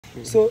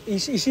So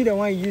is she the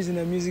one you use in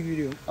the music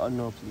video? Oh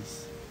no,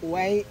 please.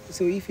 Why?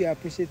 So if you're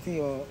appreciating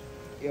your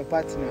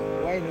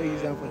partner, why not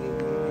use them for the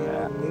music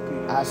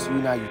video? As you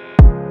know,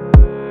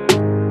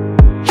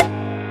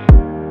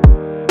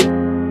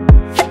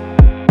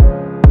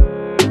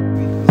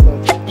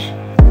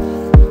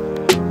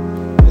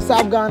 What's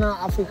up, Ghana,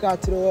 Africa,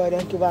 to the world?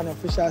 Thank you for an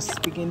official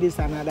speaking. This is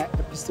another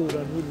episode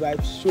on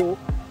Vybz show,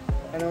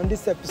 and on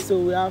this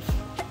episode we have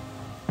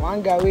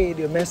one guy with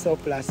the mess up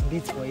plus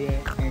beat for you,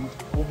 and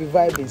we'll be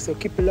vibing. So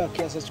keep it locked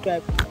here,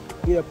 subscribe,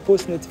 with a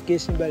post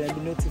notification bell, and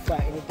be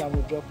notified anytime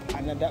we drop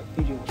another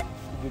video.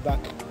 We'll be back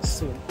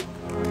soon.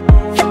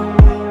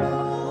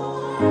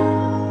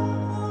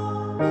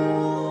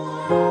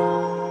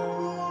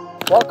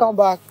 Welcome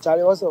back,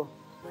 Charlie. What's up?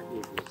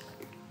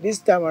 This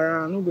time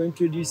around, I'm not going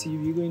to introduce you.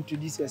 You're going to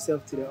introduce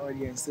yourself to the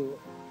audience. So,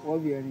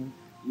 what's your name?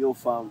 Yo,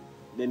 fam.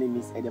 The name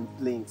is Edem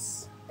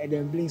Blinks.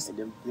 Edem Blinks.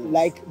 Edem Blinks.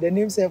 Like the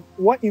name said,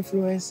 what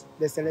influenced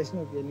the selection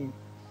of your name?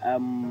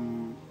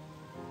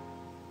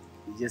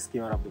 It just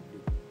came out of the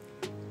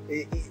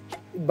blue.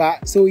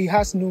 But so it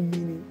has no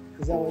meaning.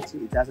 Is that what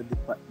you? It has a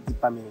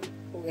deeper meaning.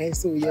 Okay,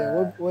 so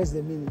yeah, what's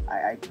the meaning?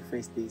 I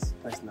prefer stays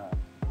personal.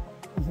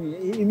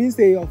 It means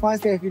that your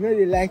fans, if you know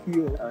they like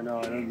you. Oh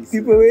no, don't be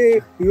people,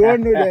 you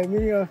won't know the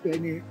meaning of your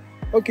name.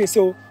 Okay,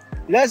 so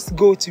let's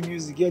go to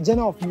music. Your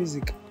genre of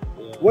music.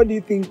 Yeah. What do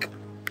you think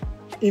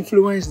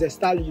influenced the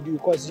style you do?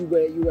 Because you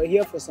were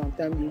here for some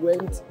time. You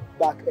went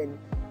back, and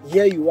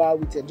here you are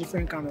with a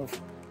different kind of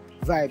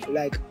vibe.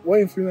 Like, what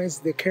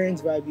influenced the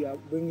current vibe you are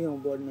bringing on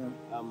board now?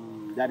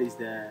 That is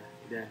the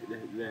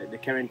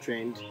current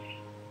trend.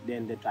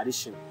 Then the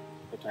tradition.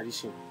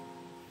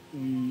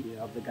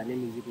 Yeah, of the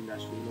Ghanaian music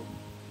industry. You know,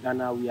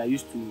 Ghana, we are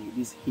used to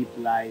this hip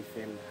life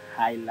and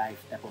high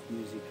life type of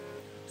music.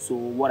 So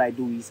what I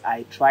do is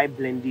I try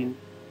blending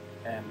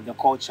the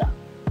culture,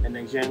 the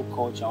Nigerian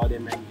culture or the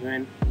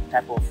Nigerian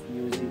type of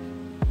music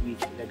with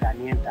the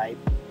Ghanaian type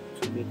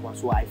to make one.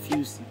 So I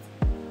fuse it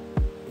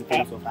in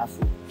terms of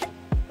Afro.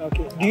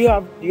 Okay. Do you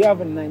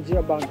have a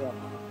Nigerian background?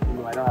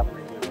 No, I don't have a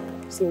Nigerian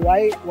background. So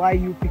why are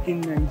you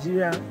picking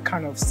Nigerian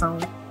kind of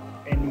sound,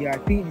 and you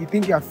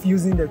think you are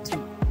fusing the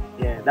two?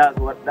 Yeah, that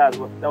was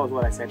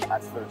what I said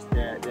at first.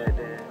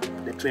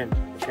 The trend,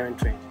 the current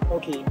trend.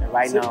 Okay. And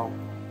right now,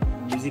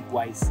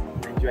 music-wise,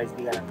 Nigeria is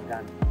bigger than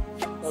Ghana.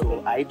 Okay.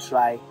 So I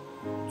try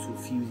to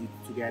fuse it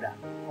together.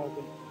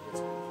 Okay.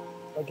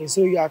 Okay.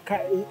 So you are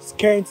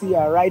currently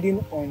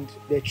riding on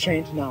the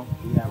trend now.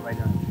 Yeah, right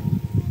now.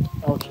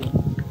 Okay.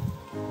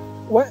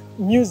 What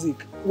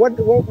music? What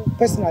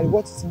personally?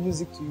 What is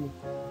music to you?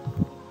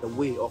 The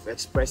way of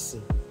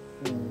expressing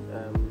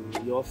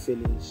your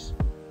feelings.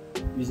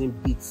 Using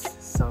beats,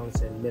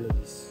 sounds, and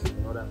melodies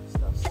and other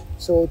stuff.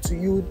 So to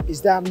you,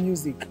 is that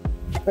music?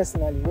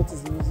 Personally, what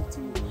is music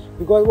to you?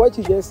 Because what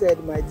you just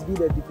said might be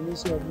the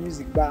definition of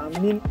music, but I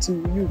mean to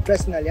you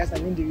personally as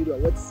an individual,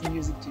 what is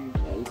music to you?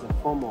 It's a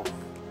form of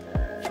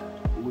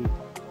way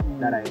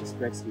that I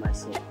express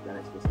myself.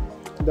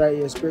 That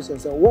you express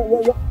yourself.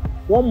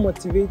 What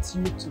motivates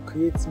you to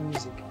create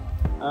music?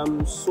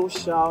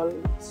 Social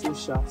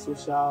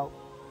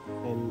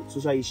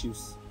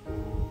issues.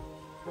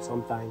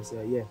 Sometimes,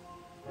 yeah.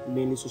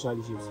 Mainly social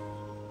issues.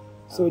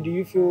 So do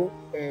you feel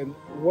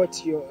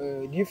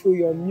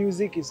your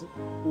music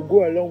will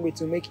go a long way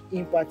to make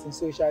impact in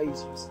social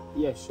issues?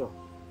 Yeah, sure.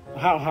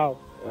 How?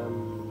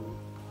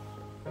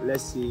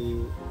 Let's say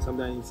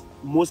sometimes,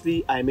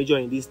 mostly I major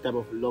in this type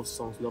of love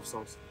songs.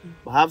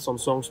 But I have some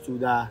songs too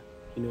that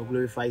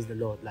glorifies the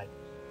Lord, like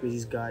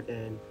praises God,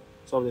 and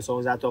some of the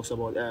songs that talks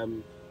about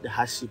the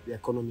hardship, the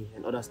economy,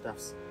 and other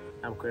stuffs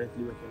I'm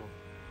currently working on.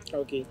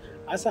 Okay,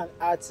 as an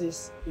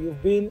artist,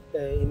 you've been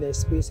in the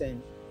space,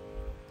 and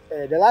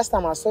the last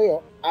time I saw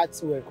your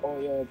artwork or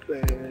your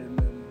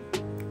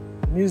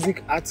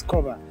music art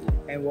cover,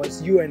 and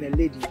was you and a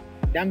lady.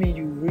 That means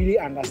you really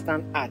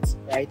understand art,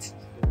 right?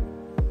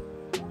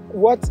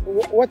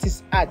 What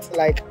is art?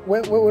 Like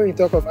when we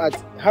talk of art,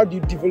 how do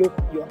you develop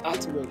your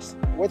artworks?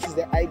 What is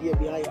the idea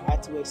behind your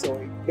artworks,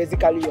 or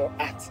basically your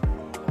art?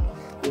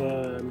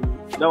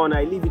 That one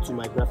I leave it to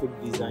my graphic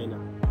designer.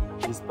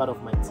 He's part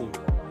of my team.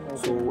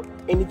 So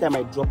anytime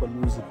I drop a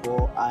music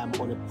or I am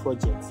on a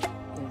project,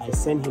 I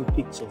send him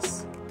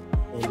pictures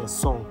and a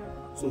song.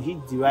 So he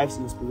derives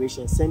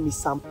inspiration, send me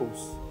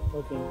samples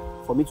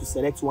for me to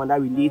select one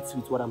that relates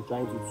with what I'm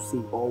trying to say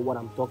or what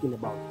I'm talking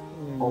about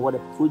or what the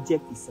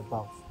project is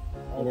about.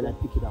 And then I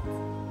pick it up.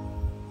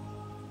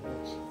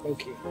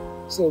 Okay.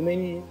 So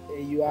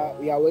we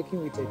are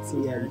working with a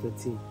team. Yeah, with a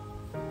team.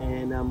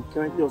 And I'm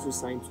currently also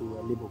signed to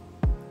a label.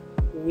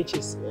 Which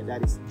is?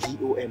 That is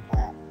GO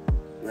Empire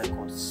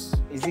Records.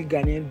 Is it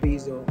Ghanaian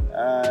based or?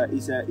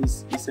 It's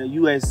a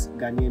US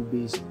Ghanaian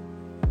based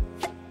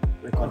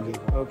record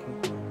label. Okay.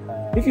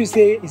 If you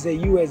say it's a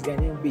US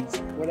Ghanaian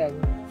based, what does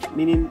it mean?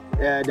 Meaning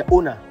the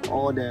owner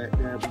or the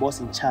boss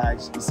in charge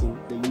is in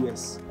the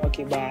US.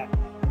 Okay, but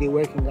they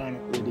work in Ghana.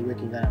 Yeah, they work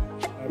in Ghana.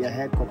 Okay. Their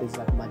headquarters is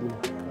at Madina.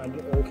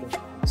 Okay.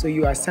 So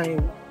you are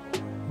signed.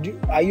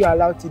 Are you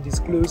allowed to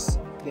disclose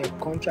the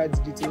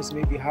contract details,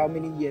 maybe how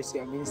many years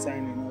you have been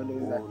signed and all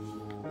those that.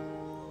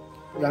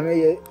 You are not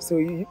yet, so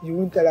you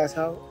won't tell us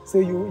how. So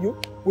you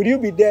will you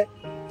be there?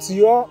 So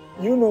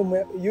you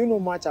know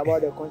much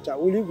about the contract.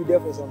 Will you be there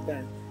for some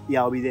time?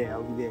 Yeah, I'll be there.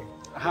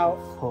 How?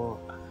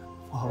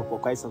 For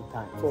quite some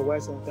time. For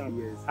quite some time.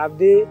 Yes. Have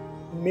they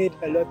made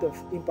a lot of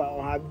impact,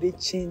 or have they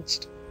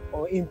changed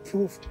or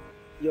improved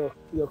your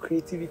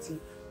creativity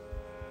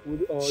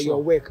or Sure.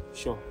 your work?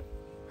 Sure.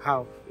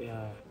 How?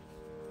 Yeah.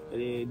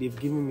 They've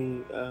given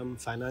me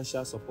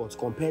financial support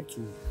compared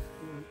to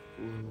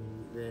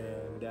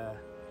the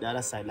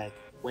other side. Like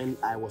when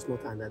I was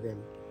not under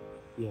them.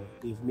 Yeah,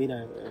 they've made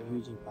a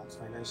huge impact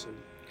financially.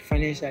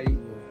 Financially,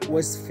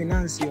 was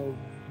finance your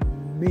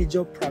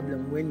major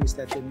problem when you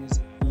started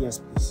music? Yes,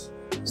 please.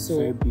 It's So- a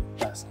very big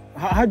task.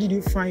 How did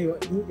you find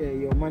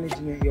your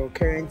management, your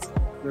current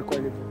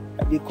record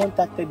label? They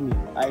contacted me.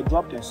 I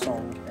dropped a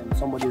song and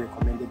somebody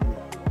recommended me.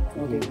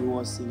 Okay. He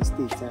was in the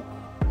States.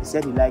 He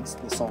said he likes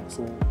the song,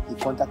 so he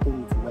contacted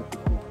me to work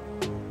with me.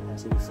 And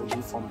so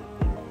we formed the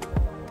thing.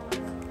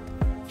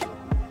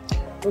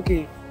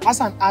 Okay, as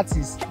an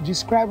artist,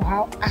 describe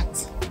how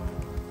art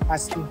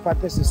has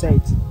impacted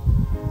society.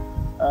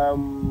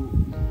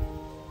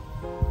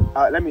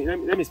 Let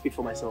me speak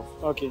for myself.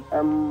 Okay.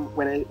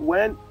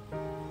 When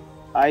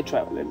I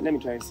try, let me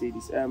try and say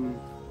this.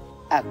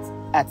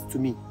 Art to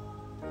me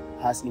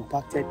has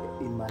impacted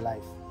in my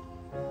life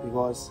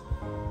because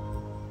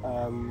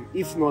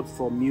if not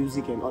for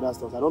music and other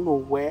stuff, I don't know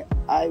where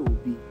I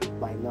would be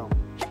by now.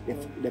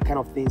 The kind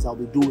of things I'll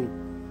be doing.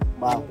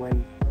 But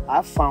when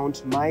I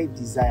found my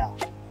desire,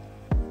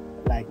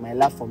 like my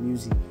love for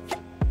music,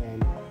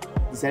 and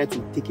decided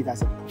to take it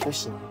as a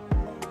profession,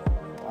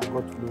 I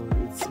got to know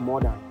it's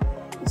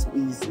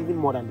even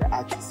more than the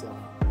art itself.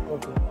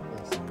 Okay.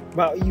 Yes.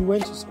 But you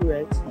went to school,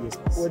 right? Yes.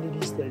 What did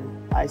you study?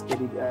 I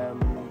studied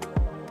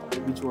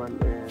which one?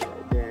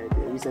 The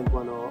recent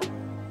one or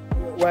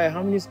Why?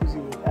 How many schools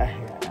you went?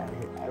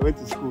 I went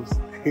to schools.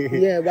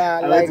 Yeah, but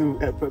I like, went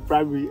to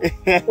primary.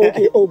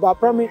 okay. Oh, but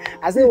primary.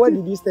 I said, what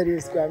did you study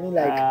in school? I mean,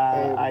 like,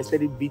 I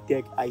studied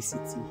BTech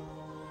ICT.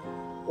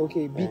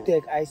 okay,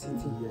 BTech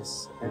ICT,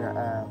 Yes,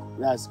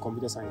 and that's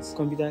computer science.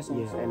 computer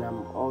science. Yeah, and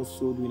I'm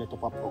also doing a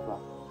top-up program.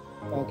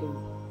 Okay.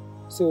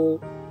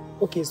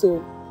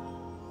 So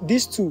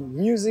these two,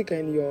 music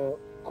and your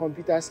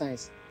computer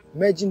science,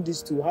 merging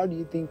these two, how do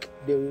you think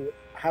they will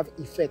have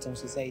effect on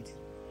society?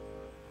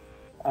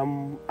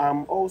 I'm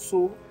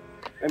also,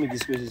 let me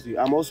disclose this to you.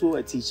 I'm also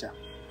a teacher,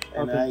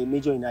 and Okay. I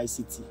major in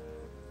ICT.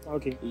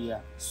 Okay. Yeah.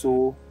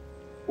 So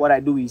what I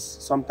do is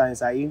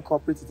sometimes I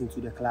incorporate it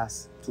into the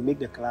class to make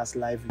the class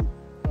lively.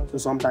 So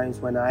sometimes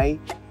when I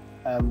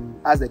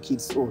ask the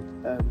kids,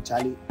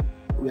 Charlie,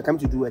 we are coming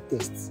to do a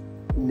test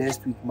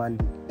next week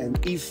Monday, and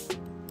if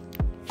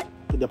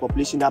the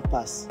population that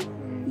pass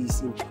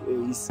is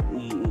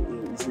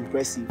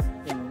impressive,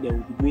 then we'll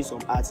be doing some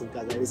arts in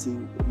class. Like let's say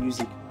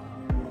music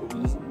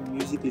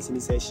listening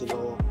session,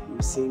 or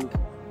we sing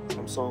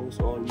some songs,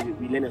 or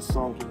we learn a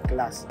song in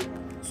class.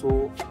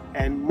 So,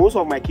 and most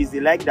of my kids, they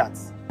like that.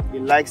 They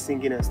like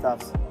singing and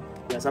stuff.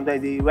 Yeah,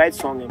 sometimes they write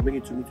song and bring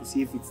it to me to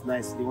see if it's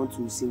nice. They want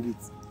to sing it.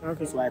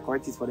 Okay. So I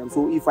correct it for them.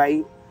 So if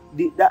it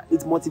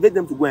motivates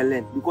them to go and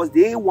learn, because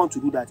they want to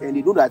do that, and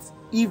they know that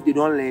if they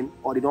don't learn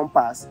or they don't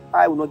pass,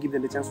 I will not give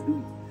them the chance to do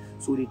it.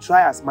 So they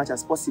try as much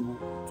as possible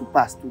to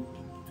pass, to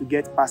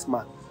get pass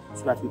mark,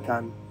 so that we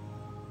can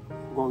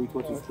go with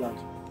what is planned.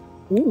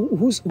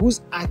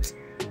 Whose art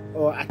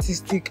or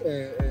artistic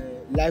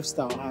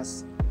lifestyle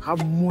has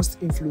most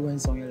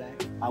influence on your life?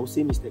 I would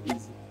say Mr.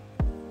 Easy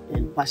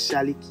and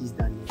partially Kiss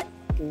Daniel.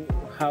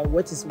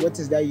 What is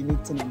that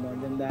unique thing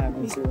about them that have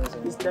influence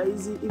on you? Mr.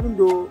 Easy, even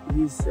though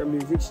he's a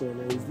musician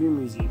and he's doing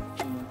music,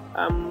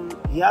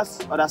 he has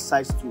other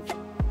sides too.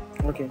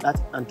 Okay.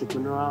 That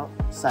entrepreneurial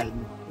side,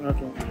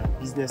 Okay.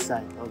 business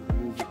side of the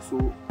music.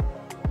 So,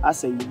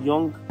 as a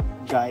young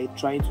guy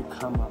trying to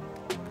come up,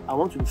 I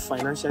want to be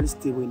financially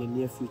stable in the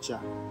near future,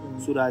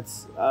 so that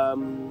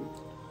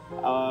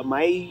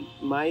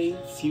my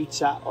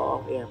future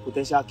or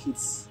potential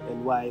kids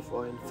and wife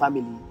or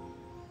family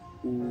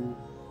will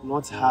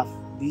not have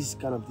these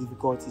kind of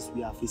difficulties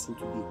we are facing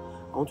today.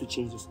 I want to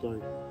change the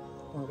story.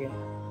 Okay.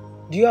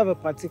 Do you have a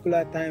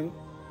particular time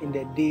in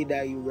the day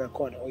that you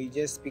record, or you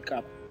just pick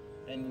up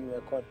and you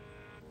record?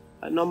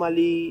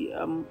 Normally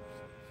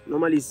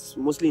it's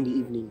mostly in the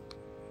evening.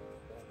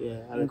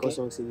 Yeah, I record Okay.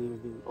 songs in the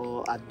evening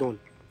or at dawn.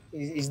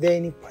 Is there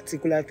any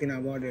particular thing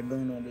about the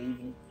dawn or the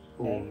evening?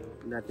 Oh,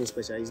 nothing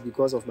special. It's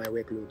because of my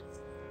workload.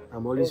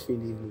 I'm always free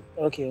in the evening.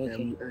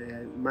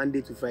 Okay.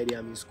 Monday to Friday,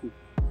 I'm in school.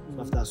 So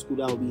after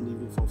school, I'll be in the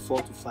evening from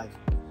 4 to 5.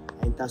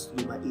 I enter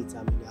studio by 8.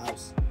 I'm in the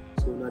house.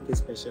 So nothing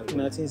special.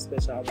 Nothing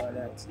special about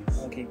that.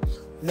 Okay.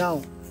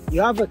 Now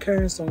you have a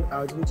current song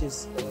out, which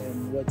is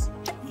what?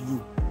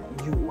 You.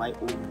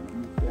 Y-O-U.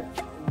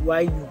 Yeah. Why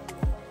you?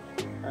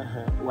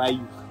 Why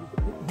you?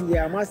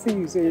 Yeah, I'm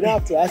asking you, so you don't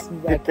have to ask me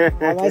back.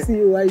 I'm asking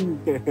you why you.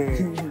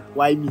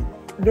 Why me?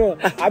 No,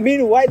 I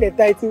mean why the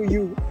title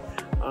you?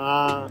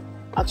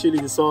 Actually,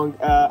 the song,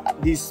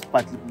 this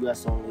particular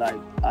song, like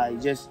I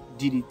just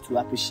did it to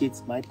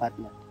appreciate my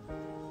partner.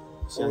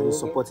 She has been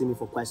supporting me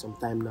for quite some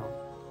time now.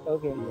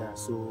 Okay. Yeah.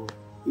 So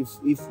if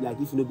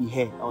it no be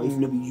her or if it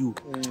no be you,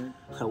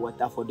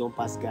 water for don't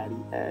pass Gary.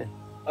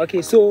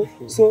 Okay. So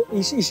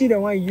is she the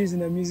one you use in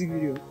the music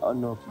video? Oh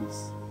no,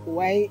 please.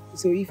 Why?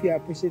 So if you're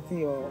appreciating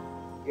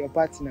your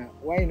partner,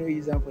 why you not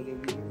use them for the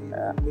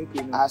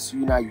video? As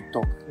you now you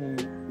talk,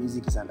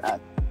 music is an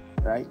art,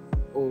 right?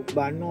 Oh,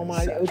 but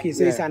normally, okay,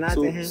 so it's an art.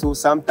 So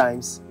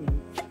sometimes,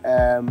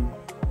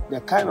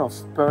 the kind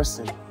of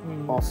person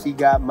or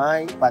figure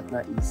my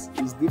partner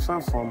is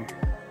different from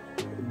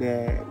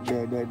the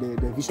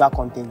visual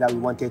content that we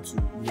wanted to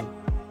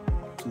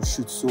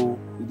shoot. So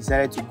we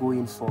decided to go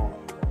in for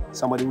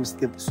somebody who's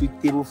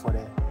suitable for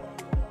the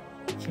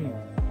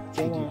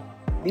video.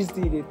 This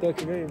thing they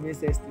talk, you know, it makes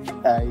sense to me.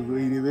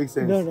 It makes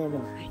sense.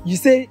 No. You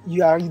say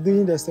you are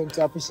doing the song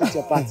to appreciate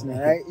your partner,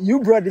 right? You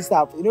brought this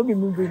up. You know, me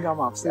bring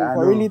them up. So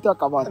we really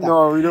talk about that.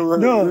 No, we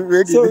don't.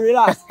 No. So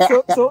relax.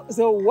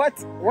 So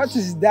what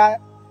is that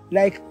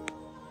like?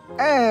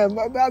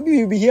 Maybe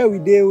you'll be here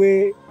with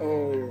Dewe.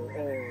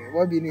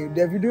 What be name?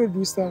 The video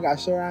do song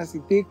assurance.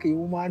 You take a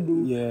woman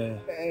do.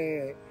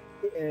 Yeah.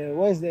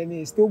 What's the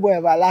name? Still boy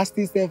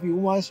everlasting stuff. You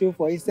woman show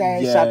for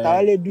inside.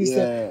 Shatawale do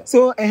stuff.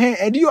 So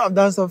do you have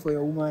done something for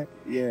your woman?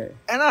 Yeah.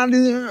 And I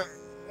didn't.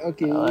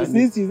 Okay.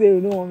 Since you say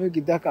you don't want to make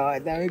it talk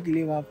about that, make you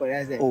leave her for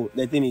that. Oh,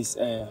 the thing is,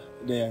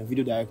 the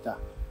video director.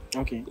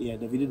 Okay. Yeah,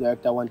 the video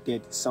director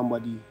wanted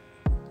somebody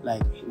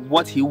like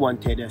what he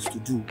wanted us to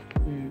do.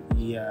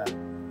 Yeah.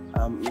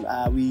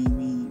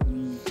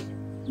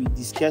 We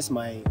discussed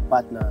my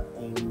partner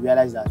and we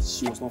realized that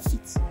she was not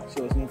fit.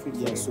 She was not fit.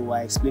 Yeah, so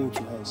I explained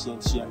to her and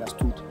she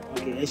understood.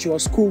 Okay, and she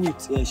was cool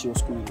with. Yeah, she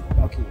was cool with it.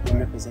 Okay,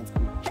 100%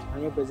 cool.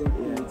 100%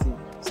 cool with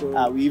it.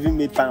 So we even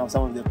made fun of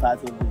some of the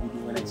parts of the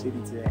video when I showed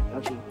it to her.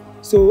 Okay.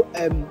 So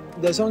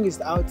the song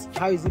is out.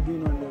 How is it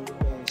doing on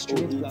the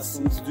streaming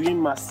platform? It's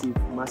doing massive.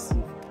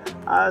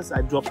 As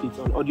I dropped it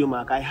on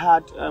Audiomack, I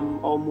had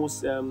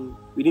almost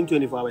within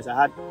 24 hours I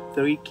had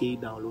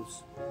 3K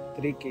downloads.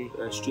 3K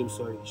streams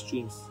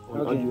on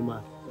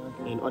Audiomack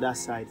and other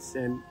sites,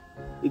 and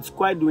it's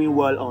quite doing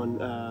well on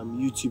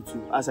YouTube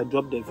too. As I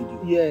dropped the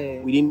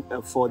video, within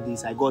 4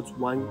 days I got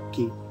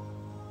 1K,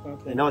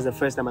 and that was the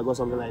first time I got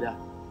something like that.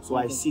 So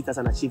I see it as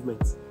an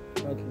achievement.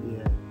 Okay.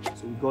 Yeah.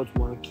 So we got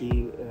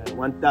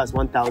 1K, that's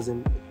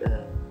 1,000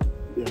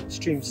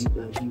 streams,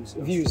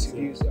 views.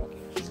 Okay.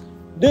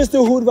 This is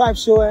the Hood Vibe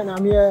Show, and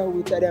I'm here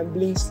with Edem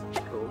Blinks.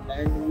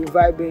 And we're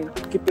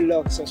vibing. Keep it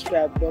locked,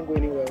 subscribe, don't go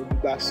anywhere. We'll be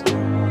back soon.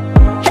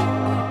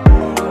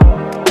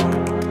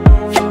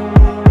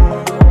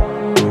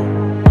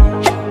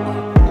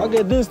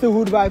 Okay, this is the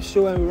Hood Vibe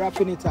Show and we're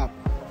wrapping it up.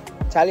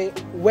 Charlie,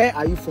 where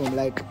are you from?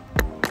 Like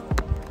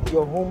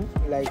your home,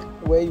 like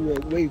where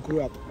you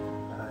grew up?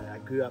 I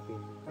grew up in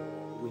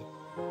Way.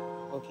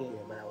 Okay.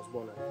 Yeah, but I was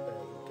born in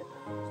Keta.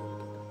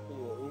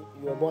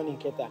 You were born in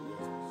Keta.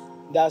 Yes.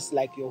 That's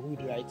like your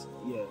hood, right?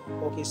 Yeah.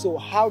 Okay, so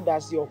how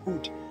does your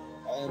hood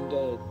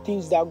and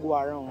things that go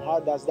around,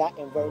 how does that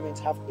environment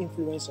have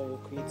influence on your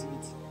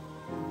creativity?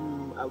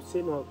 I would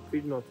say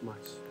pretty not much.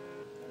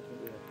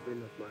 Okay. Yeah, pretty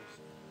not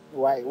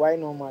much. Why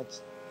not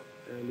much?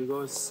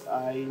 Because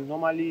I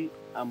normally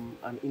am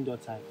an indoor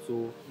type,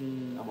 so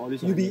I'm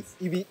always. You be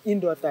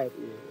indoor type.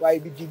 Yeah. Why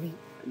you be DB?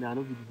 Nah, I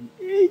don't be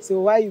DB.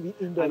 So why you be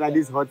indoor? Under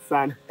this hot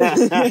sun,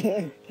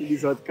 in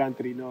this hot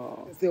country,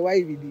 no. So why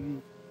you be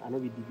DB? I know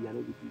be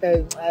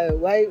DB.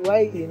 Why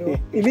you know?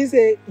 It means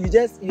say you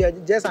are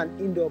just an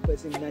indoor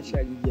person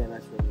naturally. Yeah,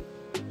 naturally.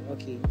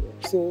 Okay.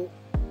 Yeah. So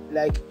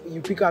like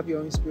you pick up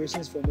your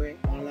inspirations from where?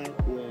 Online?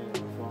 Yeah,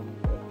 from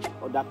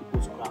other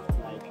people's craft.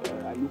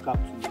 Like I look up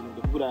to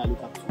the people that I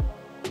look up to.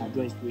 I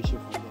draw inspiration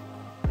from them.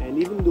 And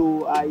even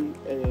though I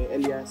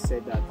earlier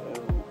said that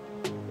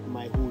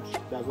my hood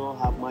does not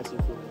have much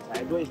influence,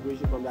 I draw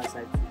inspiration from that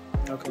side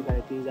too. Okay. Look at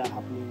the things that are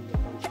happening in the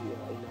country,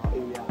 in our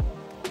area.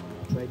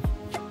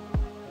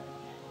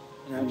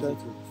 I try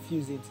to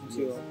fuse it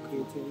into your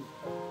creativity.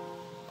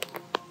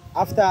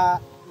 After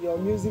your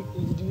music,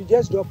 you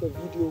just drop a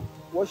video.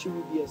 What should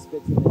we be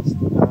expecting next?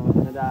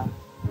 Another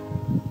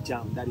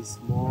jam that is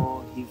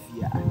more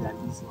heavier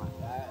than this one.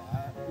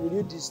 Will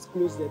you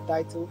disclose the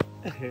title?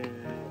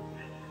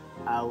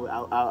 I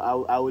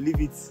will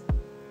leave it.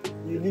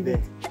 You leave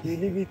it. You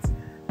leave it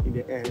in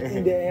the air.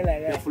 In the air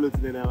like that. Float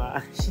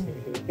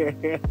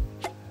the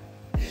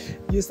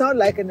You sound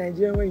like a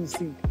Nigerian when you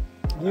sing.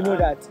 Do you know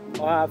that?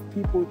 Or have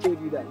people told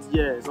you that?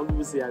 Yeah, some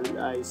people say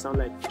I sound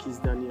like Kiss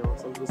Daniel.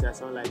 Some people say I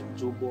sound like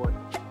Joe Boy.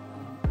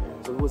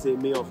 Some people say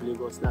Mayor of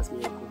Lagos. That's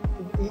me.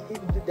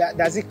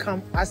 Does it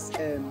come as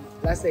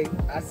let's say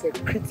as a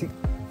critic?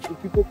 Do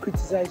people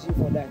criticize you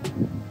for that?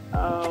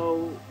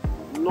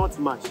 Not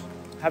much.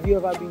 Have you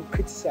ever been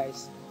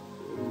criticized?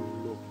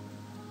 No.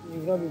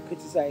 You've not been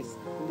criticized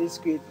in this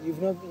create.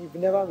 You've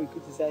never been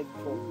criticized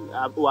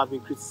before. I've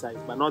been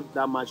criticized, but not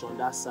that much on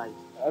that side.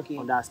 Okay.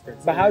 On that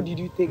aspect. But how did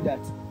you take that?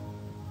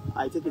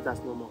 I take it as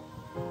normal.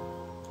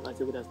 I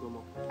take it as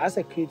normal. As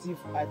a creative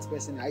arts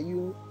person, are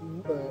you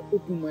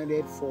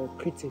open-minded for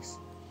critics?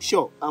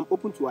 Sure, I'm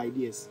open to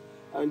ideas.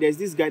 And there's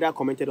this guy that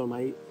commented on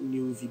my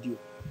new video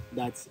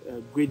that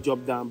great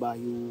job done, but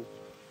you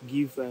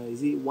give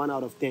is it 1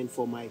 out of 10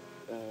 for my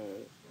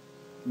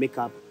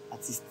makeup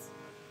artist.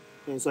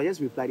 And so I just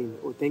replied in,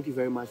 oh, thank you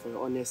very much for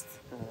your honest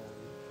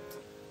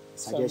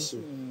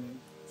suggestion.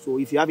 So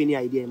if you have any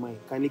idea in mind,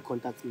 kindly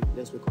contact me.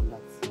 Let's work on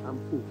that. I'm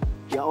cool.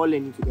 We are all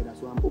learning together,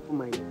 so I'm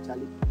open-minded,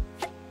 Charlie.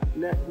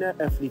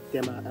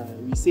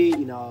 We say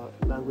in our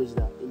language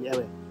that in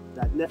Ewe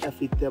that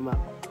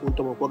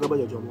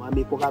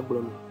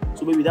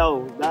so maybe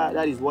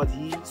that is what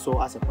he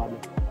saw as a problem.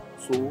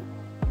 So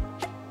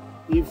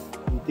if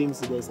he thinks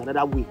there's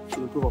another way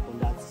to improve upon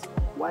that,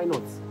 why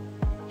not?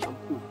 I'm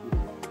cool.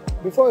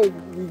 Before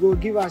we go,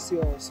 give us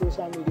your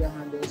social media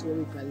handles where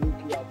we can link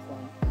you up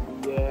from.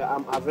 Yeah,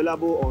 I'm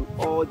available on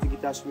all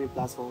digital streaming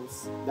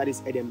platforms. That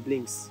is Edem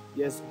Blinks.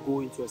 Just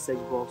go into a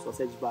search box or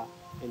search bar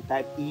and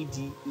type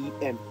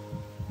EDEM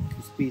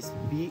space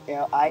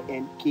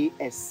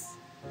BLINKS.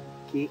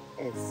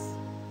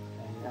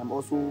 I'm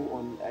also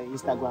on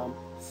Instagram,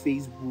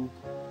 Facebook,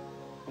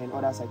 and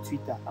others like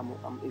Twitter.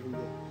 I'm even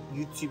there.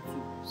 YouTube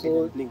too.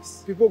 So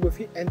Blinks. People go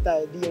fit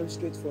enter DM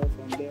straight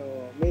from there,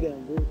 or make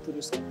them go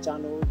through some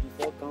channel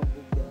before come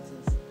book them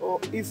things. Or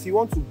if you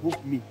want to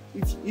book me,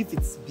 if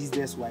it's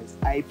business wise,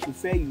 I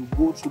prefer you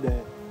go through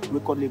the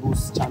record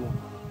labels channel,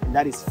 and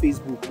that is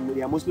Facebook.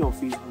 They are mostly on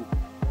Facebook.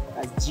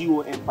 That's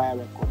GO Empire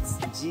Records,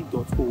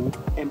 G.O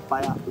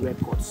Empire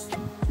Records. So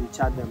you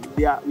chat them.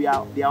 They are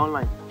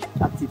online,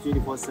 active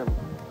 24/7.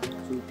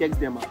 So you text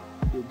them up,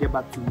 they'll get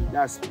back to me.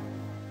 That's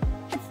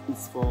if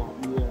it's for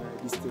me,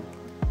 this thing.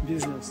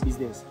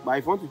 Business. But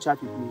if you want to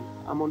chat with me,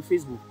 I'm on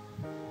Facebook.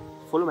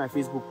 Follow my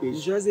Facebook page.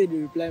 You just say they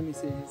reply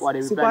messages. Oh,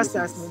 they reply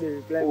Superstars know they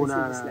reply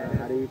messages like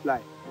that. They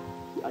reply.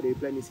 They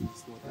reply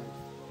messages more time.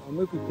 Or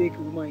make we take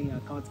woman in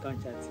account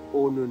can't chat.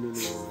 Oh no.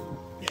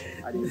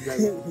 They reply.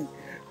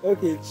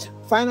 Okay.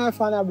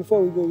 Final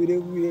before we go,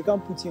 we can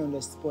put you on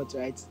the spot,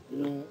 right? You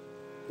know,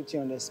 put you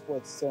on the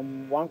spot.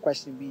 One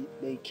question be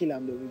they kill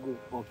them, then we go.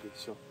 Okay,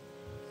 sure.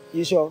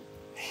 You sure?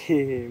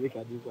 We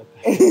can drink water.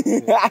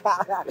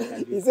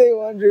 You say you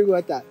want to drink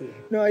water.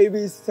 No, it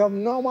be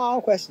some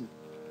normal question.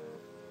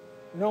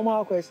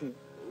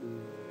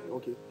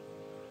 Okay.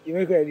 You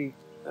make ready?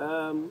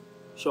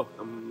 Sure,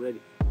 I'm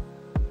ready.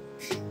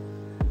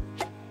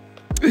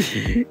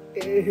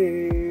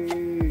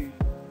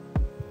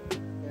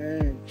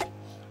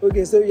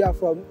 Okay, so you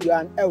are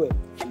an Ewe.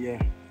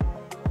 Yeah.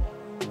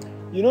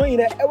 You know, in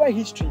the Ewe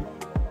history,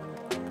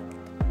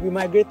 we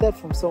migrated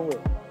from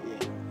somewhere.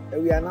 Yeah.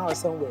 And we are now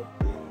somewhere.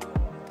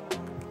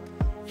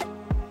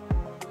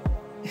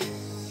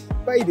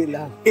 Why you dey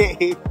laugh?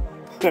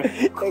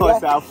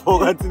 Because I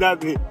forgot that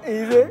day.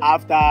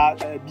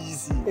 After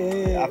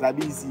BC. After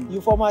BC.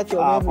 You format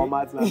your memory.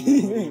 Format my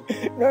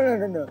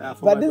memory. No.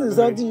 But this is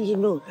something you should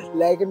know.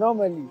 Like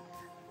normally,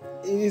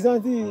 it is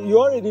something you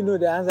already know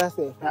the answer.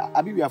 Say.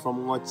 Abi, we are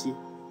from Wachi.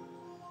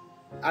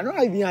 I know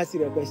I didn't ask you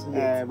the question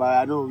yet. But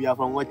I know we are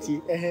from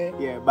Wachi.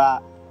 Yeah,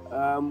 but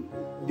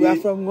we are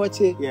from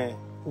Wachi. Yeah.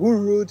 Who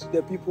ruled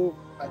the people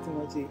at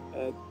Wachi?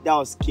 That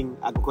was King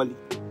Agokoli.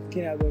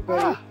 King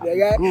Agokoli. The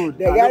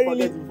guy I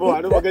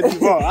don't forget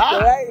before.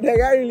 The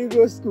guy really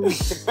goes school.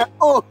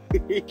 Oh.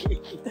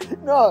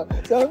 No,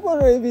 some people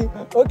don't even.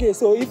 Okay,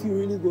 so if you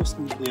really go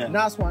school, yeah.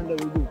 That's one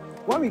that we go.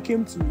 When we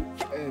came to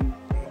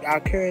our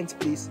current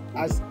place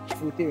as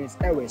Fruitarians,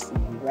 Ewes,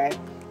 right?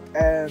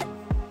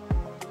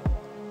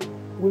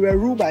 We were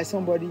ruled by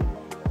somebody,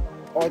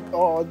 or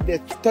the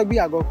Togbi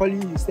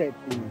Agokoli you said,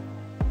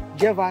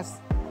 gave us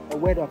a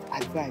word of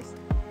advice.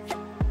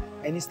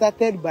 And it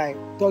started by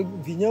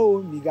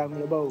Vinyao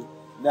Migamlebao.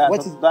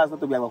 That's not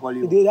Togbi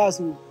Agokoli. That's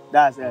who?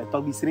 That's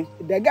Togbi Sri.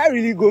 The guy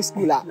really goes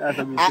school. That's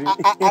Togbi Sri.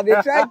 I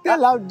they try to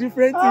tell out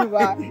different things,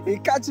 but he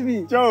catch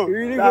me. Joe, he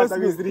really goes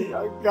school.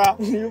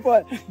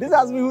 This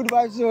has been Hood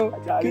Vibes Show.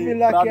 Keep it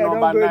lucky, I don't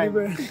go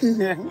anywhere.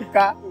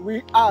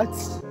 We out.